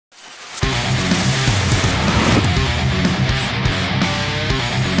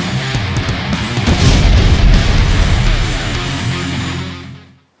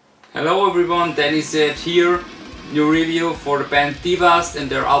everyone, Dani Zed here. New review for the band Devast and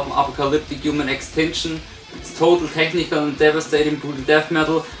their album Apocalyptic Human Extinction. It's total technical and devastating brutal death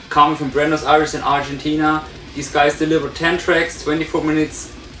metal coming from Buenos Aires in Argentina. These guys deliver 10 tracks, 24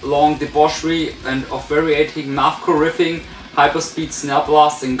 minutes long debauchery and of variating mathcore riffing, hyperspeed snare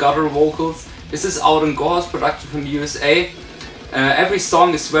blasts and gutter vocals. This is out on Gorehouse production from USA. Every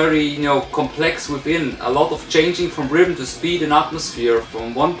song is very, complex within, a lot of changing from rhythm to speed and atmosphere.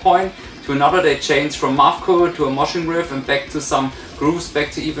 From one point to another they change from mathcore to a moshing riff and back to some grooves,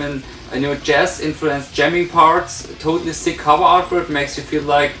 back to even jazz influenced jamming parts. Totally sick cover artwork, makes you feel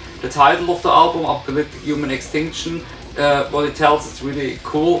like the title of the album, Apocalyptic Human Extinction. What it tells, it's really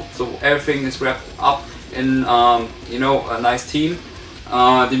cool, so everything is wrapped up in a nice theme.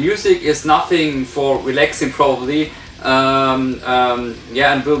 The music is nothing for relaxing probably.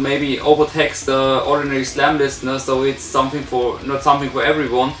 And will maybe overtax the ordinary slam listener, so it's something for not something for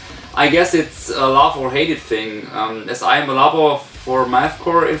everyone. I guess it's a love or hate it thing, as I am a lover for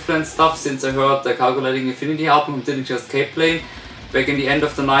mathcore influenced stuff since I heard the Calculating Infinity album from Dillinger Escape Plane back in the end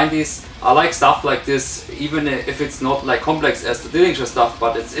of the 90s. I like stuff like this, even if it's not like complex as the Dillinger stuff,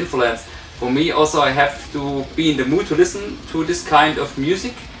 but it's influenced. For me also, I have to be in the mood to listen to this kind of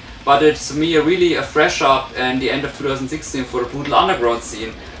music. But it's for me really a fresh up and the end of 2016 for the brutal underground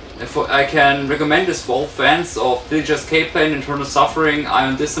scene. And I can recommend this for all fans of Dillinger Escape Plane, Internal Suffering,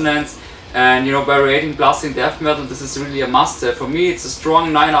 Ion Dissonance, and variating blasting death metal. This is really a must-have. For me it's a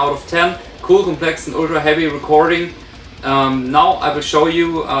strong 9 out of 10. Cool, complex and ultra heavy recording. Now I will show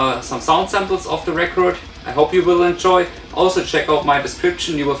you some sound samples of the record. I hope you will enjoy. Also check out my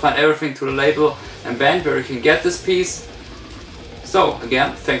description, you will find everything to the label and band where you can get this piece. So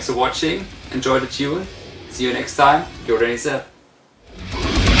again, thanks for watching, enjoy the tune, see you next time, your Dani Zed.